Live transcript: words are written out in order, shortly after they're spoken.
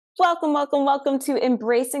Welcome, welcome, welcome to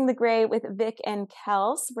Embracing the Gray with Vic and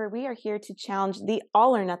Kels, where we are here to challenge the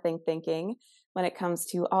all or nothing thinking when it comes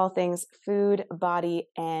to all things food, body,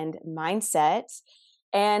 and mindset.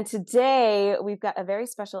 And today we've got a very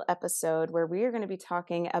special episode where we are going to be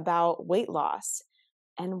talking about weight loss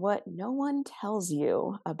and what no one tells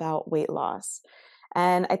you about weight loss.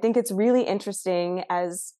 And I think it's really interesting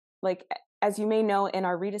as you may know, in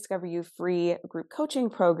our Rediscover You free group coaching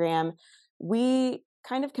program, we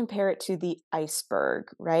kind of compare it to the iceberg,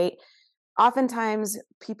 right? Oftentimes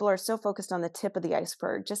people are so focused on the tip of the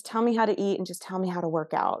iceberg. Just tell me how to eat and just tell me how to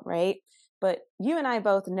work out, right? But you and I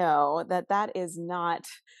both know that that is not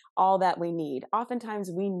all that we need. Oftentimes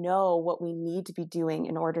we know what we need to be doing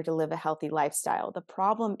in order to live a healthy lifestyle. The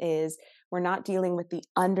problem is we're not dealing with the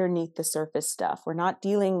underneath the surface stuff. We're not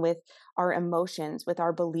dealing with our emotions, with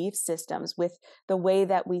our belief systems, with the way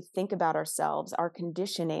that we think about ourselves, our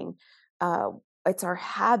conditioning. It's our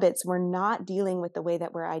habits. We're not dealing with the way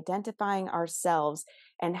that we're identifying ourselves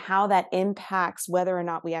and how that impacts whether or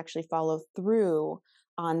not we actually follow through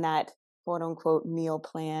on that quote unquote meal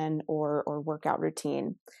plan or workout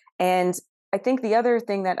routine. And I think the other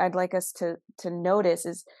thing that I'd like us to notice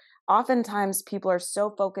is oftentimes people are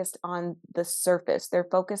so focused on the surface. They're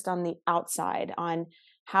focused on the outside, on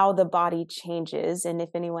how the body changes. And if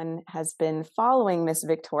anyone has been following Miss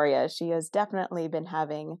Victoria, she has definitely been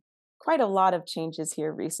having quite a lot of changes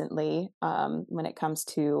here recently when it comes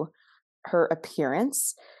to her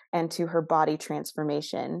appearance and to her body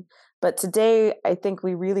transformation. But today, I think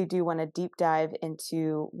we really do want to deep dive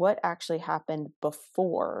into what actually happened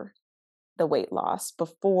before the weight loss,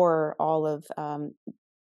 before all of,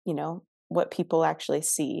 what people actually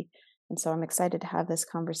see. And so I'm excited to have this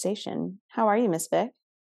conversation. How are you, Miss Vic?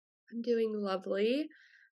 I'm doing lovely.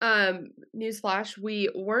 Newsflash, we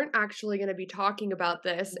weren't actually going to be talking about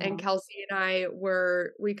this, and No. Kelsey and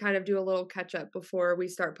we kind of do a little catch up before we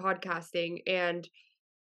start podcasting, and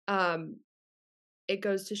um, it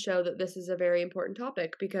goes to show that this is a very important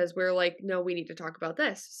topic because we're like, no, we need to talk about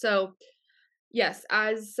this. So, yes,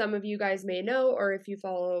 as some of you guys may know, or if you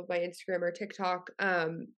follow my Instagram or TikTok,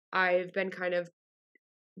 I've been kind of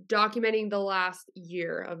documenting the last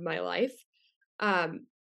year of my life. Um,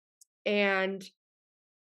 and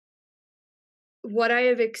what I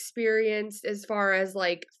have experienced as far as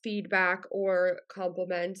like feedback or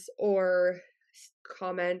compliments or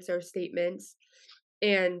comments or statements,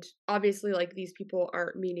 and obviously like these people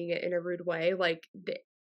aren't meaning it in a rude way, like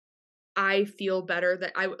I feel better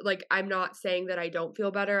that I'm not saying that I don't feel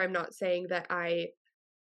better, I'm not saying that I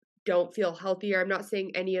don't feel healthier, I'm not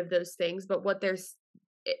saying any of those things, but what there's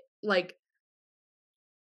like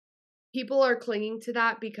people are clinging to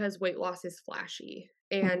that because weight loss is flashy,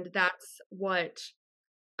 and that's what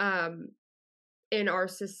um in our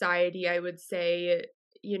society, I would say,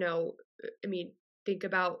 you know, I mean, think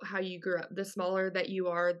about how you grew up. The smaller that you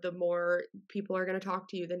are, the more people are going to talk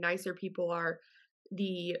to you. The nicer people are,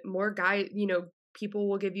 the more people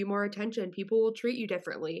will give you more attention. People will treat you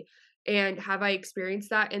differently. And have I experienced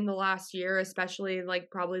that in the last year, especially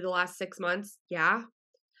like probably the last 6 months? Yeah.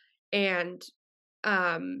 And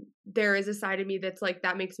there is a side of me that's like,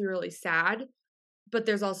 that makes me really sad, but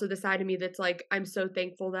there's also the side of me that's like, I'm so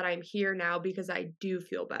thankful that I'm here now because I do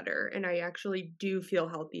feel better and I actually do feel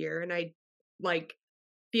healthier and I like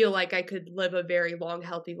feel like I could live a very long,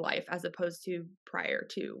 healthy life as opposed to prior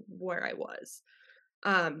to where I was.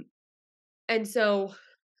 Um, and so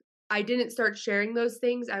I didn't start sharing those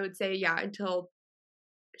things, I would say, yeah, until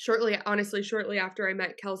shortly after I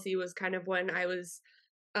met Kelsey was kind of when I was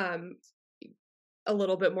um a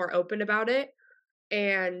little bit more open about it.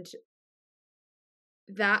 And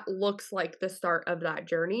that looks like the start of that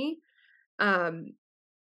journey. Um,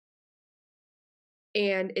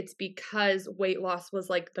 And it's because weight loss was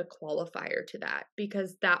like the qualifier to that,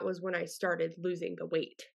 because that was when I started losing the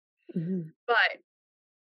weight. Mhm. But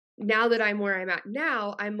now that I'm where I'm at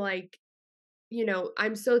now, I'm like,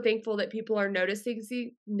 I'm so thankful that people are noticing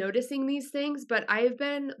these things, but I've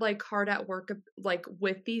been like hard at work like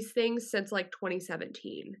with these things since like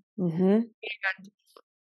 2017. Mhm.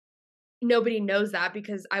 Nobody knows that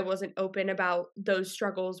because I wasn't open about those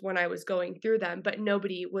struggles when I was going through them, but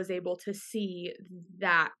nobody was able to see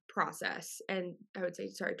that process. And I would say,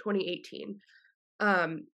 sorry, 2018.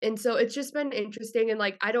 And so it's just been interesting. And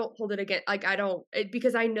like, I don't hold it again. Like,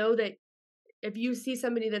 because I know that if you see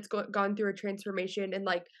somebody that's gone through a transformation and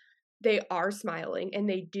like they are smiling and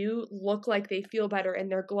they do look like they feel better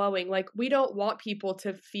and they're glowing, like, we don't want people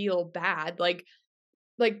to feel bad. Like,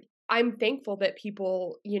 I'm thankful that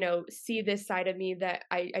people, see this side of me that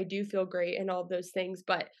I do feel great and all of those things,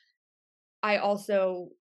 but I also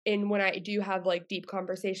and when I do have, like, deep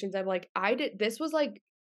conversations, I'm like, "I did this is,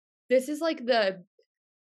 like,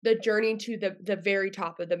 the journey to the very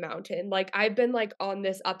top of the mountain." Like, I've been, like, on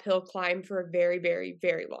this uphill climb for a very, very,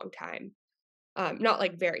 very long time. Not,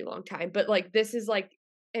 like, very long time, but, like, this is, like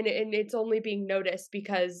and it's only being noticed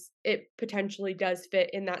because it potentially does fit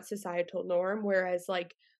in that societal norm, whereas,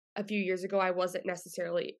 like, a few years ago, I wasn't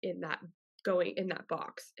necessarily in that going in that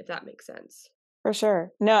box, if that makes sense. For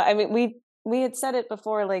sure. No, I mean, we had said it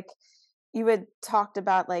before, like, you had talked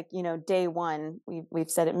about, like, day one. We've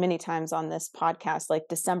said it many times on this podcast, like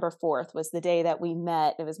December 4th was the day that we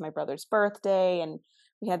met. It was my brother's birthday, and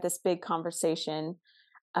we had this big conversation.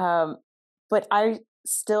 Um, but I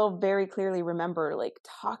still very clearly remember, like,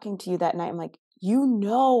 talking to you that night. I'm like,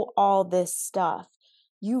 all this stuff.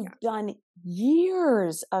 Yeah. You've done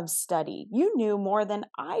years of study. You knew more than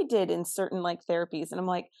I did in certain, like, therapies. And I'm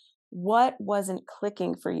like, what wasn't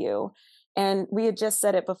clicking for you? And we had just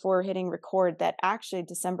said it before hitting record that actually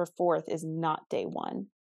December 4th is not day one.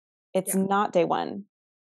 It's Yeah. not day one.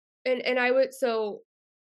 And I would so,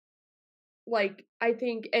 like, I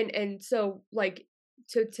think and so, like,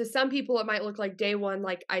 to some people, it might look like day 1,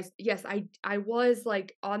 like, yes, I was,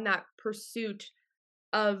 like, on that pursuit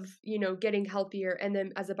of, getting healthier, and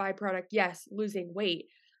then as a byproduct, yes, losing weight.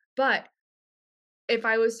 But if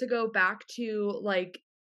I was to go back to, like,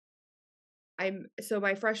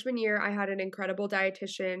 my freshman year, I had an incredible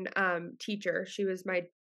dietitian, teacher. She was my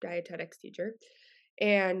dietetics teacher,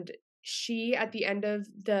 and she at the end of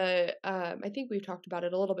the I think we've talked about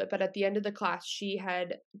it a little bit, but at the end of the class, she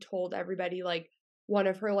had told everybody, like, one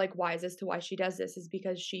of her, like, whys as to why she does this is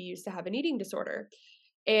because she used to have an eating disorder.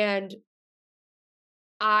 And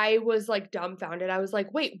I was, like, dumbfounded. I was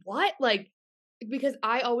like, "Wait, what?" Like, because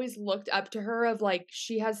I always looked up to her of, like,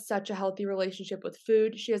 she has such a healthy relationship with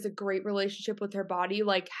food. She has a great relationship with her body.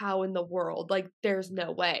 Like, how in the world? Like, there's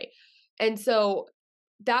no way. And so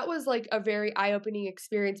that was, like, a very eye-opening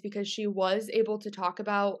experience because she was able to talk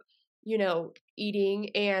about, eating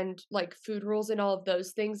and, like, food rules and all of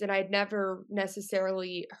those things. And I'd never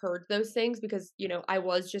necessarily heard those things because, I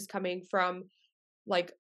was just coming from,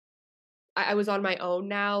 like, I was on my own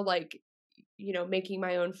now, like, making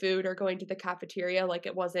my own food or going to the cafeteria, like,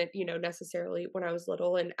 it wasn't, necessarily when I was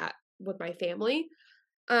little and at with my family.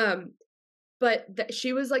 Um, but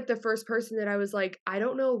she was, like, the first person that I was like, "I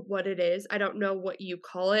don't know what it is. I don't know what you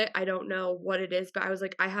call it. I don't know what it is," but I was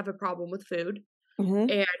like, "I have a problem with food, Hmm.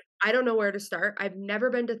 and I don't know where to start. I've never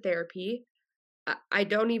been to therapy. I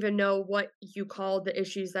don't even know what you call the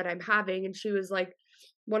issues that I'm having." And she was like,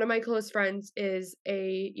 "One of my close friends is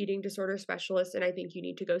a eating disorder specialist, and I think you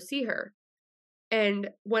need to go see her."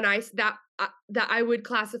 And when I s that I would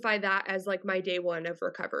classify that as, like, my day 1 of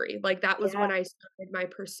recovery. Like, that was Yeah. when I started my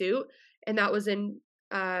pursuit, and that was in,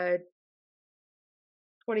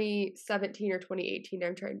 2017 or 2018.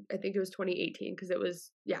 I think it was 2018 because it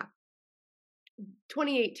was, yeah,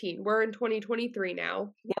 2018. We're in 2023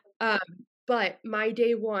 now. Yeah. Um, but my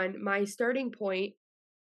day 1, my starting point,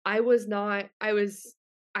 I was not I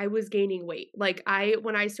was gaining weight. Like,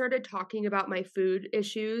 when I started talking about my food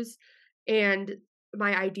issues and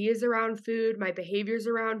my ideas around food, my behaviors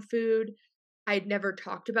around food, I'd never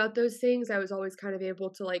talked about those things. I was always kind of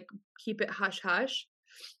able to, like, keep it hush hush.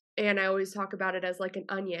 And I always talk about it as like an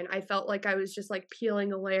onion. I felt like I was just, like,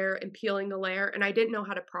 peeling a layer and peeling a layer, and I didn't know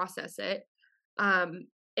how to process it. Um,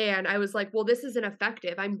 and I was like, "Well, this isn't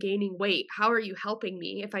effective. I'm gaining weight. How are you helping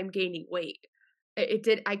me if I'm gaining weight?" It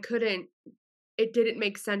didn't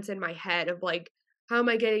make sense in my head of, like, how am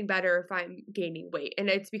I getting better if I'm gaining weight? And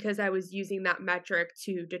it's because I was using that metric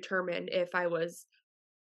to determine if I was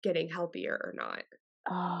getting healthier or not.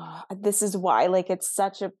 Oh, this is why, like, it's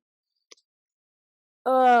such a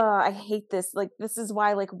I hate this. Like, this is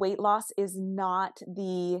why, like, weight loss is not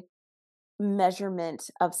the measurement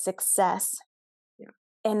of success. Yeah.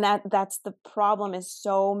 And that's the problem is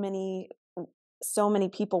so many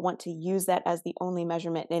people want to use that as the only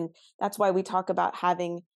measurement. And that's why we talk about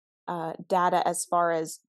having data as far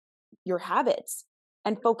as your habits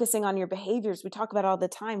and focusing on your behaviors. We talk about it all the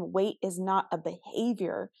time. Weight is not a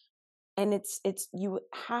behavior. And it's you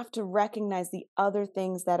have to recognize the other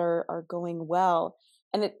things that are going well.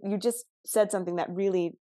 And you just said something that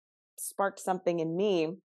really sparked something in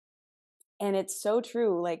me. And it's so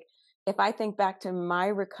true. Like, if I think back to my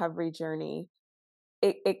recovery journey,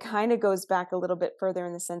 it kind of goes back a little bit further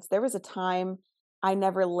in the sense there was a time I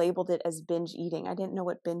never labeled it as binge eating. I didn't know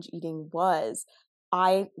what binge eating was.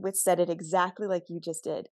 I would said it exactly like you just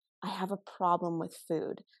did. I have a problem with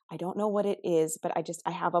food. I don't know what it is, but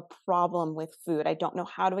I have a problem with food. I don't know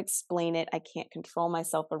how to explain it. I can't control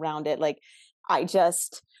myself around it. Like, I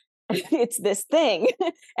just it's this thing.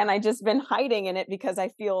 And I just been hiding in it because I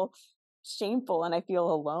feel shameful and I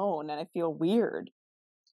feel alone and I feel weird.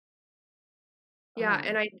 Yeah, Um,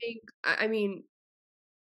 and I think I mean,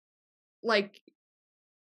 like,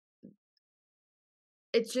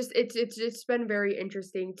 it's just it's been very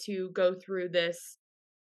interesting to go through this,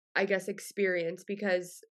 I guess, experience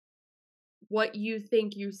because what you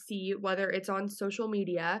think you see, whether it's on social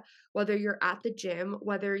media, whether you're at the gym,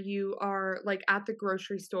 whether you are, like, at the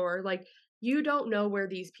grocery store, like, you don't know where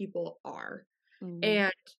these people are. mhm.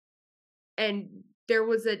 And and there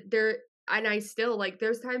was a there and I still, like,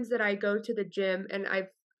 there's times that I go to the gym and I've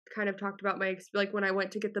kind of talked about like, when I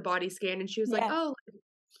went to get the body scan and she was like, Yeah. "Oh,"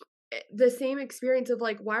 the same experience of,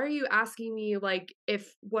 like, "Why are you asking me, like,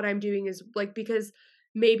 if what I'm doing is" like, because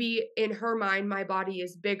maybe in her mind, my body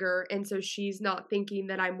is bigger, and so she's not thinking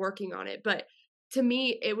that I'm working on it, but to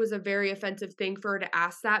me, it was a very offensive thing for her to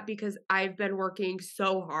ask that because I've been working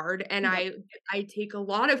so hard, and Yep. I take a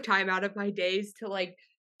lot of time out of my days to, like,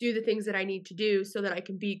 do the things that I need to do so that I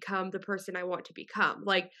can become the person I want to become,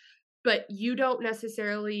 like, but you don't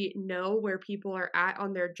necessarily know where people are at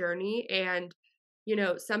on their journey, and,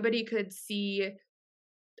 somebody could see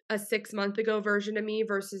a 6-month ago version of me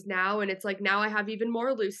versus now, and it's like now I have even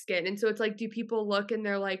more loose skin, and so it's like, do people look and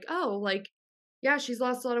they're like, "Oh, like, yeah, she's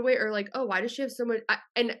lost a lot of weight," or like, "Oh, why does she have so much?"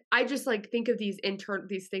 And I just, like, think of these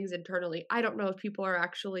things internally. I don't know if people are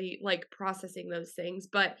actually, like, processing those things,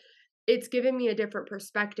 but it's given me a different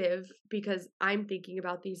perspective because I'm thinking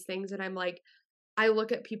about these things and I'm like, I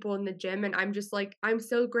look at people in the gym and I'm just like, "I'm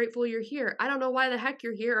so grateful you're here. I don't know why the heck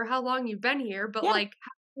you're here or how long you've been here, but, Yeah. like,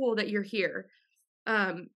 how cool that you're here."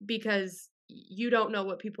 Because you don't know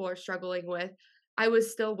what people are struggling with. I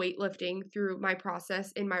was still weightlifting through my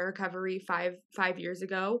process in my recovery 5 years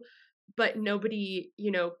ago, but nobody,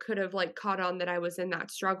 could have, like, caught on that I was in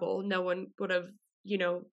that struggle. No one would have,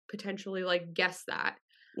 potentially, like, guessed that.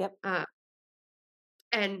 Yep. Uh,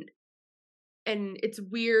 and and it's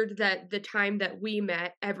weird that the time that we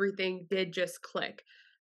met, everything did just click.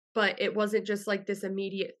 But it wasn't just, like, this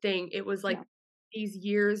immediate thing. It was, like, No. these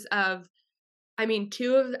years of I mean,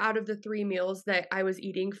 2 of out of the 3 meals that I was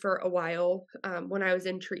eating for a while, when I was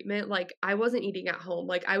in treatment, like, I wasn't eating at home.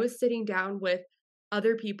 Like, I was sitting down with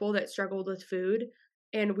other people that struggled with food,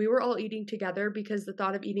 and we were all eating together because the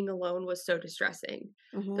thought of eating alone was so distressing.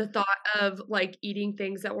 Mhm. The thought of, like, eating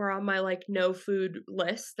things that were on my, like, no food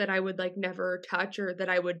list that I would, like, never touch or that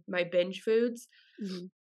I would my binge foods,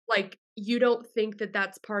 Mhm. like, you don't think that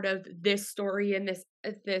that's part of this story and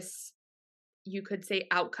this, you could say,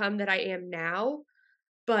 outcome that I am now,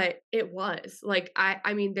 but it was. Like,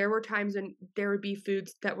 I mean, there were times when there would be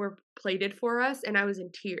foods that were plated for us, and I was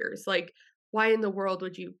in tears, like, "Why in the world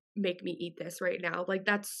would you make me eat this right now?" Like,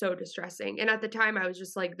 that's so distressing, and at the time, I was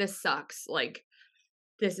just like, "This sucks." Like,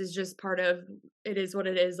 "This is just part of it is what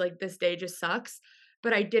it is." Like, "This day just sucks."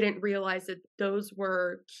 But I didn't realize that those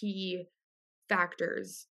were key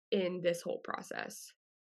factors in this whole process.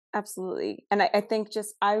 Absolutely. And I think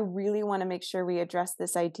just I really want to make sure we address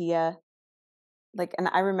this idea. Like, and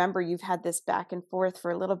I remember you've had this back and forth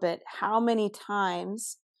for a little bit. How many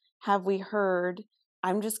times have we heard,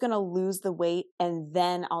 I'm just going to lose the weight and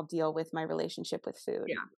then I'll deal with my relationship with food?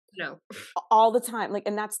 Yeah. No. All the time. Like,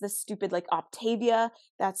 and that's the stupid, like, Optavia.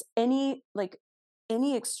 That's any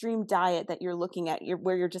extreme diet that you're looking at,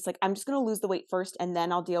 where you're just like, I'm just going to lose the weight first and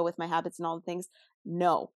then I'll deal with my habits and all the things.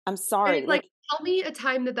 No, I'm And sorry. it's like, Like, tell me a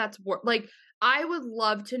time that that's worked. Like, I would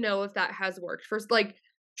love to know if that has worked. First, like,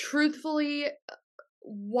 truthfully,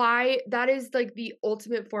 why that is, like, the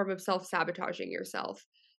ultimate form of self-sabotaging yourself.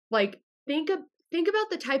 Like, think about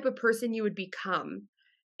the type of person you would become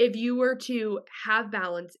if you were to have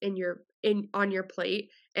balance in on your plate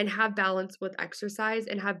and have balance with exercise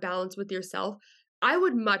and have balance with yourself. I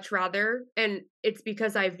would much rather, and it's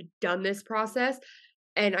because I've done this process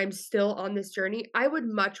and I'm still on this journey, I would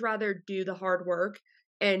much rather do the hard work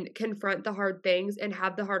and confront the hard things and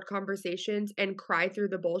have the hard conversations and cry through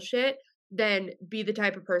the bullshit than be the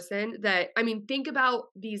type of person that I mean, think about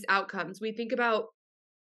these outcomes. We think about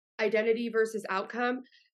identity versus outcome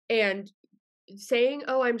and saying,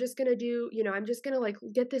 "Oh, I'm just gonna do, I'm just gonna, like,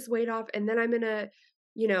 get this weight off and then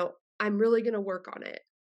I'm really gonna work on it."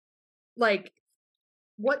 Like,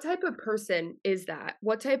 what type of person is that?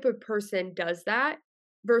 What type of person does that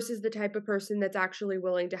versus the type of person that's actually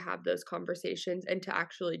willing to have those conversations and to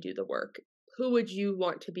actually do the work? Who would you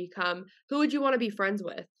want to become? Who would you wanna be friends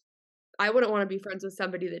with? I wouldn't wanna be friends with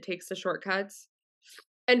somebody that takes the shortcuts,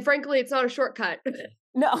 and frankly, it's not a shortcut.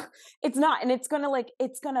 no, it's not. And it's going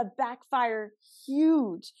to backfire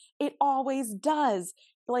huge. It always does.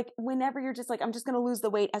 like whenever you're just like, I'm just going to lose the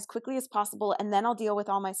weight as quickly as possible and then I'll deal with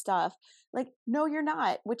all my stuff. Like, no, you're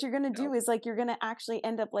not. What you're going to No. do is like, you're going to actually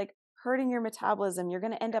end up like hurting your metabolism. You're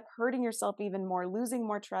going to end up hurting yourself even more, losing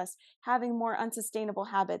more trust, having more unsustainable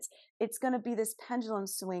habits. It's going to be this pendulum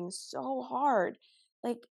swing so hard.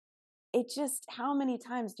 Like, it just, how many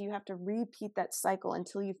times do you have to repeat that cycle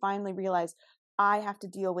until you finally realize, I have to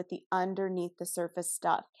deal with the underneath the surface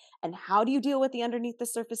stuff? And how do you deal with the underneath the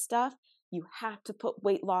surface stuff? You have to put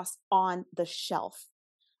weight loss on the shelf.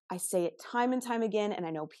 I say it time and time again, and I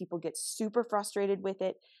know people get super frustrated with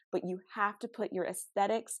it, but you have to put your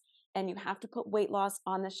aesthetics and you have to put weight loss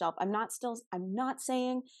on the shelf. I'm not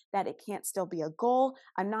saying that it can't still be a goal.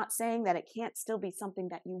 I'm not saying that it can't still be something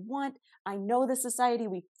that you want. I know the society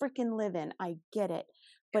we freaking live in. I get it.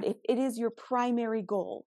 But if it is your primary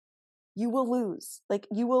goal, you will lose. Like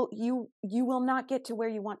you will not get to where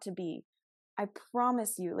you want to be. I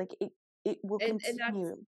promise you, like it will And that's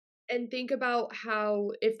continue. and think about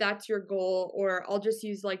how, if that's your goal, or I'll just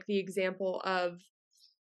use like the example of,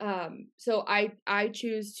 so I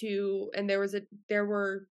choose to, and there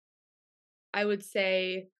were, I would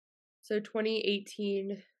say, so 2018,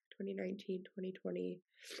 2019, 2020.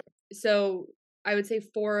 So I would say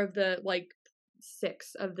 4 of the like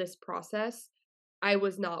 6 of this process, I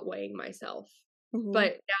was not weighing myself. Hmm.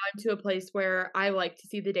 But now I'm to a place where I like to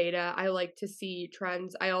see the data. I like to see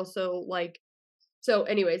trends. I also like, so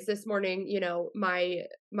anyways, this morning,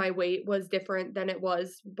 my weight was different than it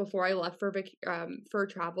was before I left for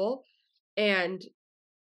travel. And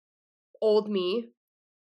old me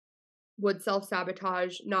would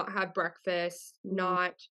self-sabotage, not have breakfast, Hmm.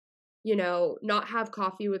 not have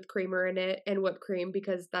coffee with creamer in it and whipped cream,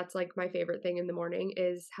 because that's like my favorite thing in the morning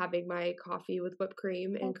is having my coffee with whipped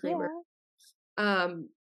cream and Heck creamer. yeah. Um,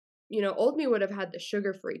 old me would have had the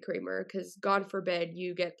sugar-free creamer, because God forbid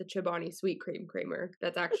you get the Chobani sweet cream creamer.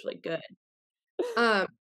 That's actually good. Um,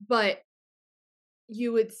 but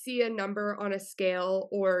you would see a number on a scale,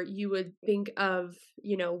 or you would think of,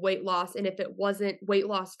 weight loss, and if it wasn't weight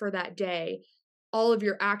loss for that day, all of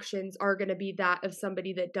your actions are going to be that of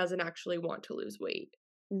somebody that doesn't actually want to lose weight.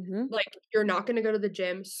 Hmm. Like, you're not going to go to the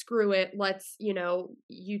gym, screw it.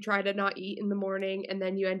 You try to not eat in the morning and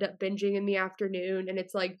then you end up binging in the afternoon, and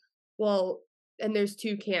it's like, well, and there's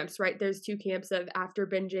two camps, right? There's two camps of, after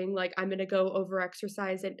binging, like, I'm going to go over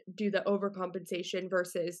exercise and do the overcompensation,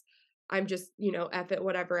 versus I'm just, F it,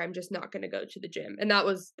 whatever. I'm just not going to go to the gym. And that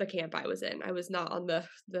was the camp I was in. I was not on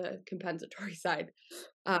the compensatory side,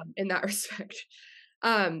 in that respect.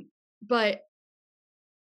 Um, but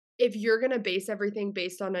if you're going to base everything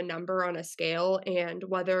based on a number on a scale, and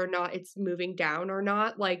whether or not it's moving down or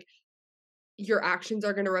not, like, your actions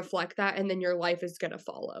are going to reflect that, and then your life is going to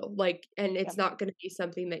follow. Like, and Yeah. it's not going to be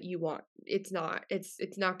something that you want. It's not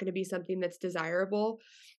going to be something that's desirable.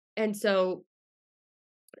 And so,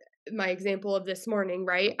 my example of this morning,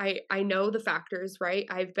 right? I know the factors, right?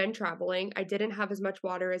 I've been traveling. I didn't have as much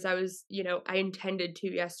water as I intended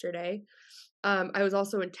to yesterday. I was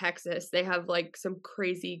also in Texas. They have like some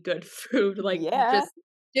crazy good food, like, Yeah. just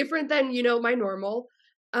different than, my normal.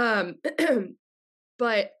 Um,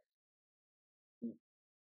 but,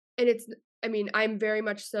 and it's, I mean, I'm very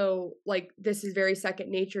much so like, this is very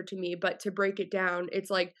second nature to me, but to break it down,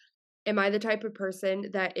 it's like, am I the type of person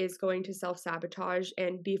that is going to self-sabotage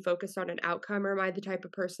and be focused on an outcome, or am I the type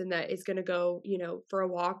of person that is going to go, for a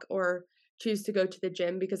walk, or choose to go to the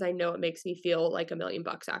gym because I know it makes me feel like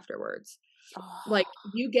 $1,000,000 afterwards? Like,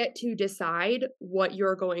 Oh, you get to decide what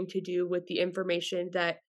you're going to do with the information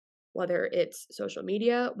that, whether it's social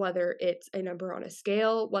media, whether it's a number on a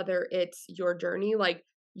scale, whether it's your journey, like,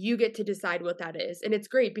 you get to decide what that is. And it's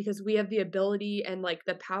great because we have the ability and like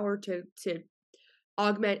the power to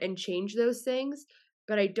augment and change those things,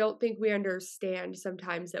 but I don't think we understand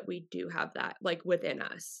sometimes that we do have that, like, within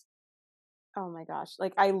us. oh my gosh.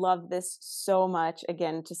 Like I love this so much.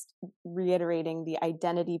 Again, just reiterating the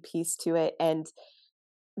identity piece to it. And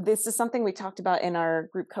this is something we talked about in our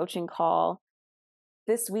group coaching call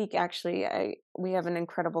this week. Actually, we have an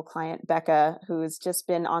incredible client, Becca, who's just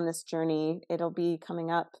been on this journey. It'll be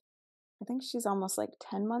coming up. I think she's almost like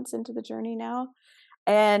 10 months into the journey now.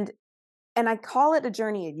 And I call it a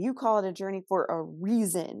journey and you call it a journey for a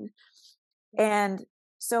reason. Yeah. And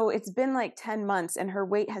so it's been like 10 months and her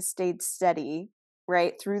weight has stayed steady,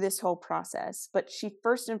 right, through this whole process. But she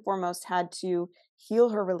first and foremost had to heal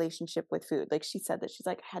her relationship with food. Like she said that she's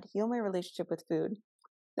like, I had to heal my relationship with food.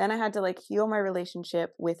 Then I had to like heal my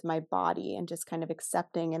relationship with my body and just kind of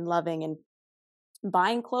accepting and loving and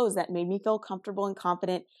buying clothes that made me feel comfortable and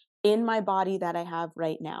confident in my body that I have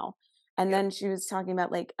right now. And Yep. then she was talking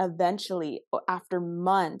about like eventually after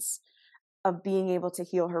months of being able to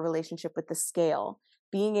heal her relationship with the scale,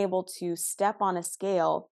 being able to step on a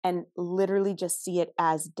scale and literally just see it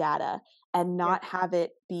as data and Yeah. not have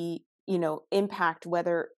it be, impact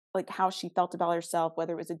whether like how she felt about herself,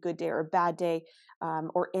 whether it was a good day or a bad day,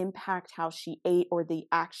 or impact how she ate or the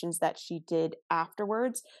actions that she did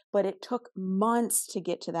afterwards. But it took months to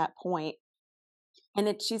get to that point,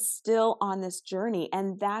 and she's still on this journey,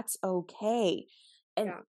 and that's okay. And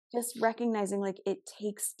Yeah. just recognizing like it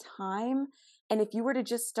takes time, and if you were to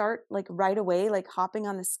just start like right away, like hopping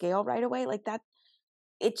on the scale right away, like that,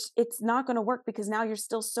 it's not going to work, because now you're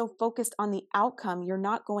still so focused on the outcome, you're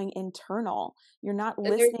not going internal, you're not And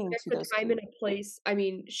listening to there's those a time and cues. a place. I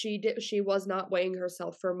mean, she was not weighing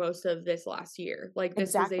herself for most of this last year. Like, this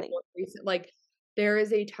was a Exactly. more recent, like, there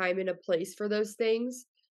is a time and a place for those things,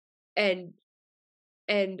 and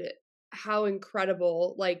and how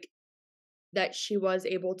incredible, like, that she was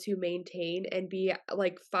able to maintain and be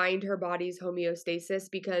like, find her body's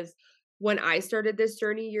homeostasis, because when I started this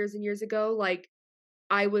journey years and years ago, like,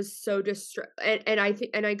 I was so and I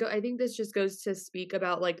think this just goes to speak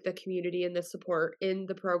about, like, the community and the support in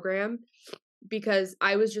the program, because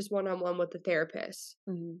I was just one-on-one with the therapist,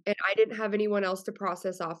 Mhm. and I didn't have anyone else to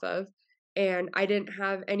process off of, and I didn't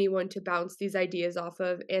have anyone to bounce these ideas off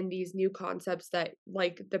of and these new concepts that,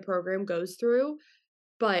 like, the program goes through.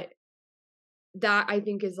 But that, I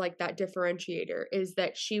think, is, like, that differentiator, is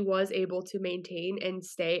that she was able to maintain and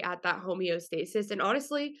stay at that homeostasis, and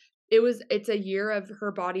honestly, it's a year of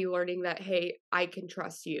her body learning that, "Hey, I can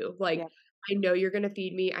trust you, like, Yeah. I know you're gonna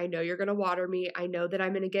feed me, I know you're gonna water me, I know that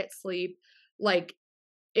I'm gonna get sleep," like,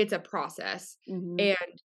 it's a process, Mhm.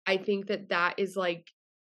 and I think that that is, like,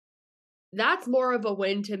 that's more of a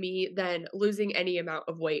win to me than losing any amount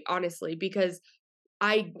of weight, honestly, because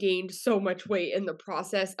I gained so much weight in the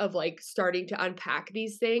process of, like, starting to unpack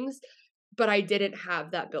these things, but I didn't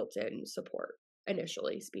have that built-in support,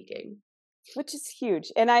 initially speaking. Which is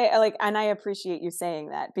huge. And I appreciate you saying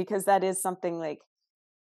that, because that is something like,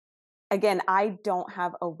 again, I don't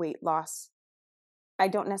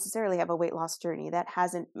necessarily have a weight loss journey. That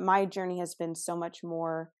hasn't My journey has been so much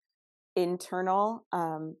more internal.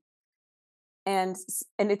 And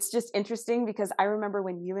it's just interesting, because I remember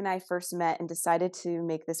when you and I first met and decided to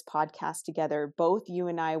make this podcast together, both you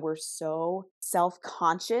and I were so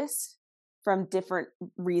self-conscious from different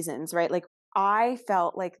reasons, right? Like, I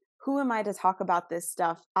felt like, who am I to talk about this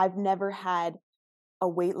stuff? I've never had a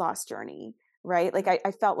weight loss journey, right? Like,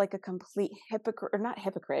 I felt like a complete hypocrite, or not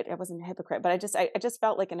hypocrite. I wasn't a hypocrite, but I just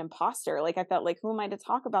felt like an imposter. Like, I felt like, who am I to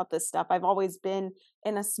talk about this stuff? I've always been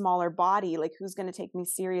in a smaller body. Like, who's going to take me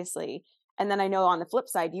seriously? And then I know on the flip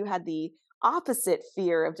side, you had the opposite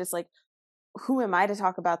fear of just like, who am I to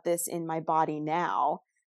talk about this in my body now?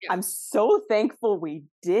 Yeah, I'm so thankful we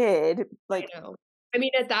did. Like, I know. I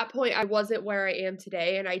mean, at that point, I wasn't where I am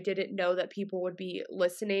today, and I didn't know that people would be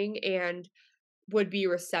listening and would be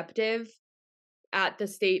receptive at the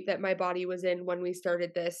state that my body was in when we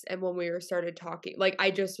started this and when we were started talking. Like, I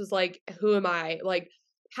just was like, who am I? Like,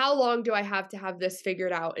 how long do I have to have this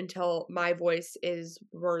figured out until my voice is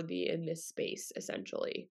worthy in this space,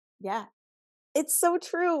 essentially? yeah, it's so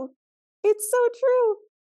true. It's so true.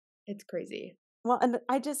 It's crazy. Well, and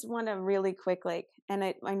I just want to really quick, like,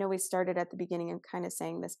 and I know we started at the beginning and kind of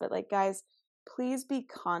saying this, but like, guys, please be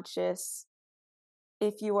conscious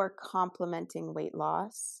if you are complimenting weight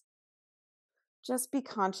loss. Just be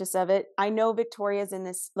conscious of it. I know Victoria's in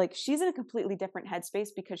this, like, she's in a completely different headspace,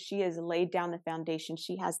 because she has laid down the foundation.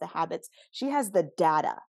 She has the habits, she has the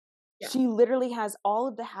data. Yeah. She literally has all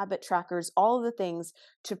of the habit trackers, all of the things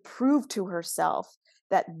to prove to herself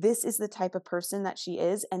that this is the type of person that she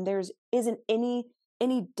is, and there's isn't any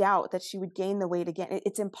doubt that she would gain the weight again.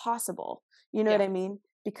 It's impossible. You know what Yeah. I mean?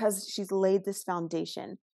 Because she's laid this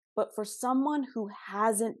foundation. But for someone who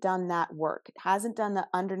hasn't done that work, hasn't done the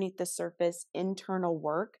underneath the surface internal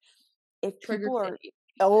work, if Trigger people are, city.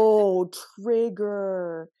 oh,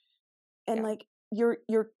 trigger. And Yeah. like,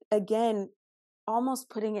 you're again almost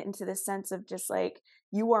putting it into the sense of just like,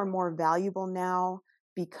 you are more valuable now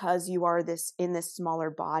because you are this in this smaller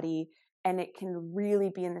body. And it can really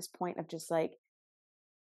be in this point of just like,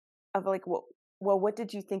 of like, well, what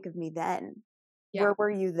did you think of me then? Yeah. Where were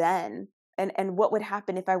you then? And what would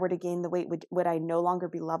happen if I were to gain the weight? Would I no longer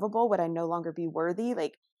be lovable? Would I no longer be worthy?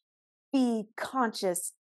 Like, be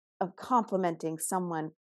conscious of complimenting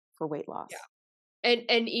someone for weight Yeah. loss.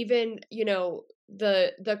 And even,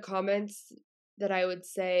 the comments that I would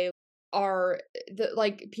say are the,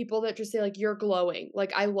 like, people that just say, like, "You're glowing."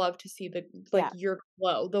 Like, I love to see Yeah. your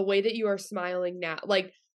glow, the way that you are smiling now.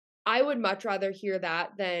 Like, I would much rather hear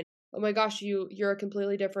that than oh my gosh, you're a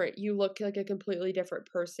completely different, you look like a completely different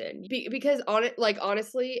person. Because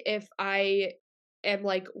honestly, if I am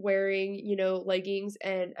like wearing, leggings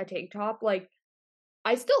and a tank top, like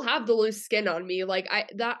I still have the loose skin on me. Like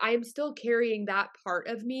I'm still carrying that part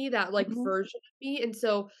of me, that like Mhm. version of me. And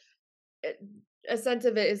so eh, a sense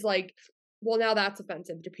of it is like, well, now that's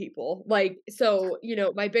offensive to people. Like, so,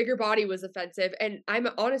 my bigger body was offensive. And I'm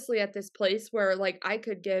honestly at this place where like I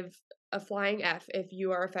could give a flying F if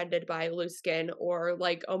you are offended by loose skin, or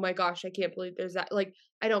like, oh my gosh, I can't believe there's that. Like,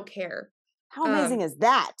 I don't care. How amazing Um, is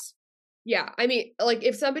that? yeah. I mean, like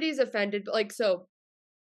if somebody's offended, like, so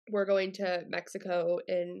we're going to Mexico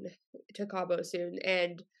to Cabo soon,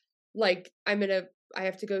 and like I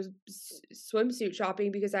have to go swimsuit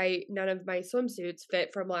shopping because I none of my swimsuits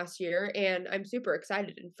fit from last year, and I'm super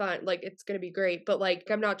excited and fun. Like it's going to be great, but like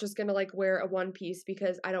I'm not just going to like wear a one piece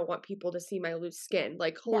because I don't want people to see my loose skin.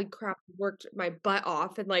 Like Yeah. holy crap, I worked my butt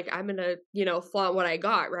off, and like I'm going to, flaunt what I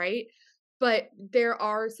got, right? But there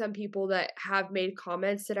are some people that have made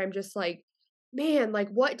comments that I'm just like, man, like,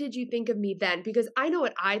 what did you think of me then? Because I know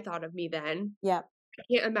what I thought of me then. Yeah. I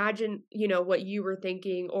can't imagine, what you were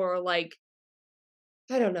thinking, or like,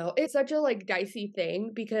 I don't know. It's such a like dicey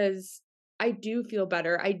thing because I do feel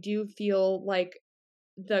better. I do feel like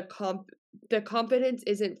the the confidence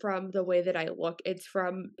isn't from the way that I look. It's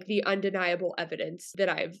from the undeniable evidence that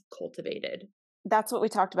I've cultivated That's what we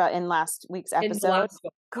talked about in last week's in the episode. last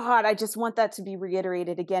one. God, I just want that to be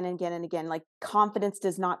reiterated again and again and again. Like confidence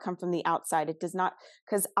does not come from the outside. It does not,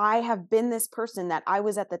 because I have been this person that I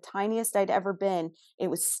was at the tiniest I'd ever been. It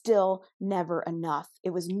was still never enough.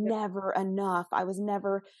 It was Yep. never enough. I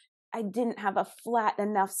didn't have a flat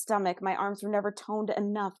enough stomach. My arms were never toned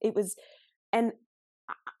enough. And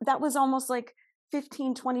that was almost like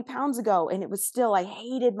 15, 20 pounds ago. And it was still, I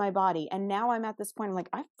hated my body. And now I'm at this point, I'm like,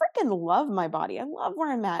 I freaking love my body. I love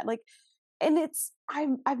where I'm at. Like, and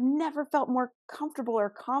I've never felt more comfortable or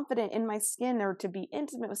confident in my skin, or to be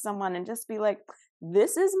intimate with someone and just be like,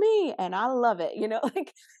 this is me and I love it,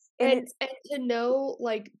 like, and And it's and to know,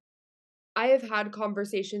 like, I have had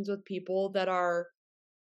conversations with people that are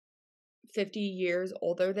 50 years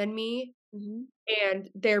older than me, Mhm. and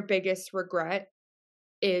their biggest regret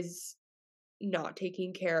is not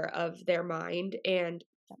taking care of their mind and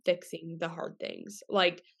fixing the hard things.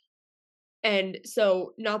 Like, and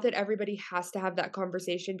so not that everybody has to have that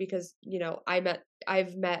conversation because,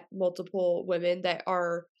 I've met multiple women that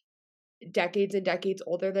are decades and decades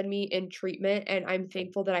older than me in treatment, and I'm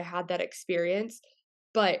thankful that I had that experience.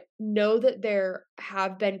 But know that there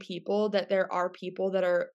are people that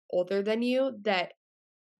are older than you that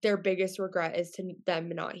their biggest regret is to them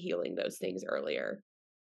not healing those things earlier,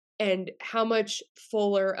 and how much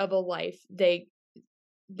fuller of a life they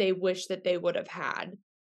wish that they would have Oh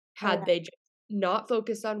had yeah. they just not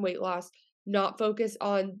focused on weight loss, not focused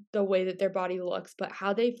on the way that their body looks, but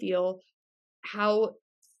how they feel, how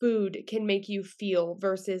food can make you feel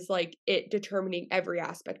versus like it determining every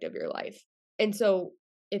aspect of your life. And so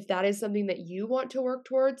if that is something that you want to work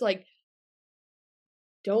towards, like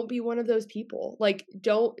don't be one of those people. Like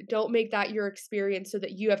don't make that your experience so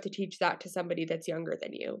that you have to teach that to somebody that's younger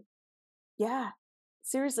than you. Yeah,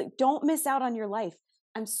 seriously, don't miss out on your life.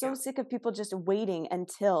 I'm so Yeah. sick of people just waiting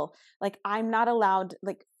until, like, I'm not allowed,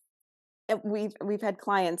 like, we've had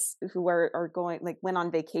clients who are going, like, went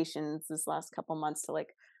on vacations this last couple months to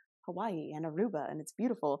like Hawaii and Aruba, and it's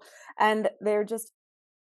beautiful, and they're just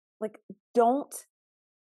like, don't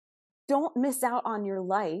don't miss out on your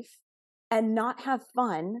life and not have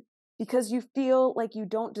fun because you feel like you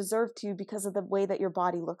don't deserve to because of the way that your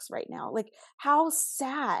body looks right now. Like, how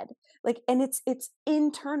sad. Like, and it's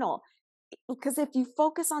internal, because if you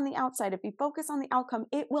focus on the outside, if you focus on the outcome,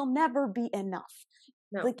 it will never be enough.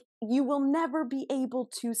 No. Like, you will never be able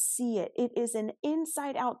to see it. It is an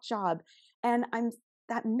inside out job. And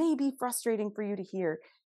that may be frustrating for you to hear.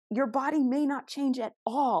 Your body may not change at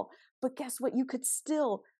all, but guess what? You could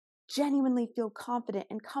still genuinely feel confident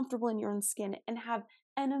and comfortable in your own skin and have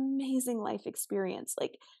an amazing life experience.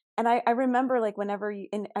 Like, and I remember, like, whenever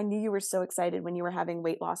and I knew you were so excited when you were having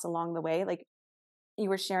weight loss along the way. Like, you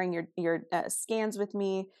were sharing your scans with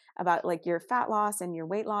me about like your fat loss and your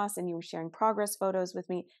weight loss, and you were sharing progress photos with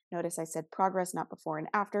me. Notice I said progress, not before and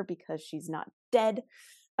after, because she's not dead.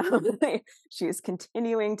 She is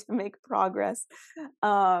continuing to make progress.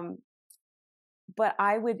 um but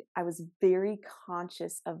I was very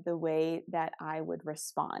conscious of the way that I would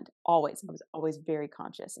respond. Always, I was always very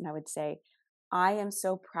conscious, and I would say, I am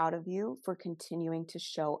so proud of you for continuing to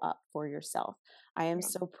show up for yourself. I am Yeah.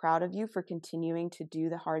 so proud of you for continuing to do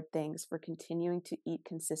the hard things, for continuing to eat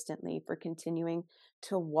consistently, for continuing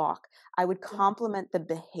to walk. I would Yeah. compliment the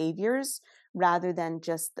behaviors rather than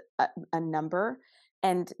just a number,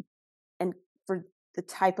 and and for the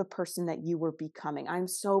type of person that you were becoming. I'm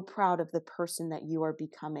so proud of the person that you are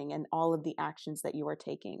becoming and all of the actions that you are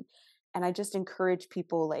taking. And I just encourage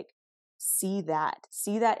people, like, see that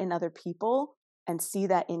in other people and see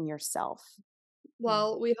that in yourself. Yeah.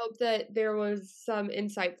 Well, we hope that there was some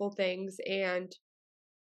insightful things, and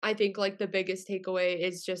I think like the biggest takeaway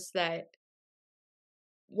is just that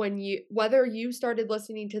when you whether you started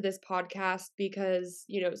listening to this podcast because,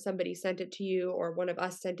 somebody sent it to you or one of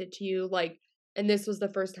us sent it to you, like, and this was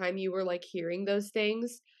the first time you were like hearing those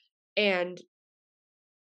things, and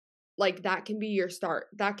like that can be your start.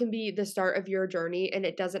 That can be the start of your journey, and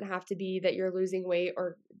it doesn't have to be that you're losing weight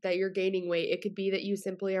or that you're gaining weight. It could be that you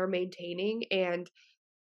simply are maintaining, and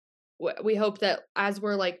we hope that as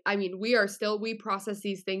we're like, I mean, we process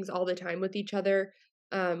these things all the time with each other.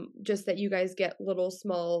 Just that you guys get little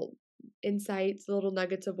small insights, little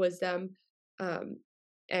nuggets of wisdom. Um,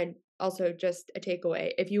 and also just a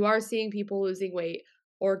takeaway. If you are seeing people losing weight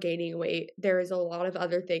or gaining weight, there is a lot of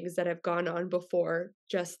other things that have gone on before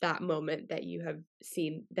just that moment that you have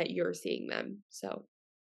seen that you're seeing them. So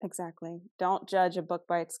Exactly. Don't judge a book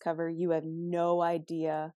by its cover. You have no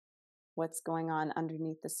idea what's going on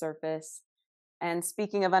underneath the surface. And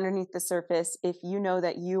speaking of underneath the surface, if you know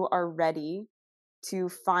that you are ready to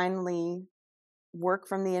finally work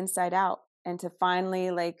from the inside out and to finally,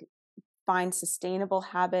 like, find sustainable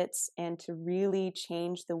habits and to really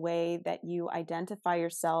change the way that you identify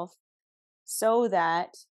yourself so that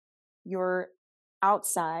your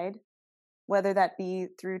outside, whether that be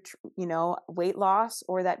through weight loss,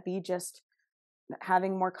 or that be just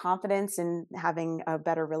having more confidence and having a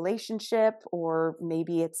better relationship, or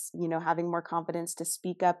maybe it's having more confidence to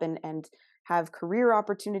speak up and have career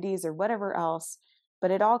opportunities or whatever else,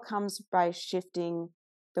 but it all comes by shifting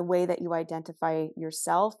the way that you identify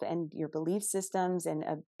yourself and your belief systems, and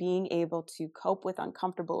being able to cope with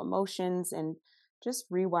uncomfortable emotions and just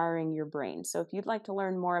rewiring your brain. So if you'd like to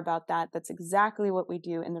learn more about that, that's exactly what we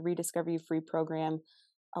do in the Rediscover You Free program,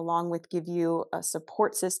 along with give you a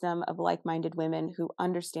support system of like-minded women who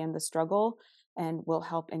understand the struggle and will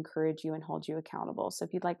help encourage you and hold you accountable. So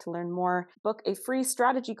if you'd like to learn more, book a free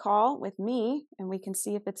strategy call with me and we can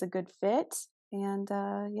see if it's a good fit. And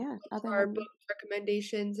yeah, other our than book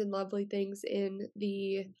recommendations and lovely things in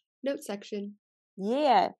the notes section.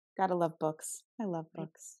 yeah, gotta love books. I love I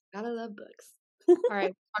books. gotta love books. All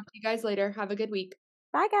right. Talk to you guys later. Have a good week.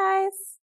 Bye, guys.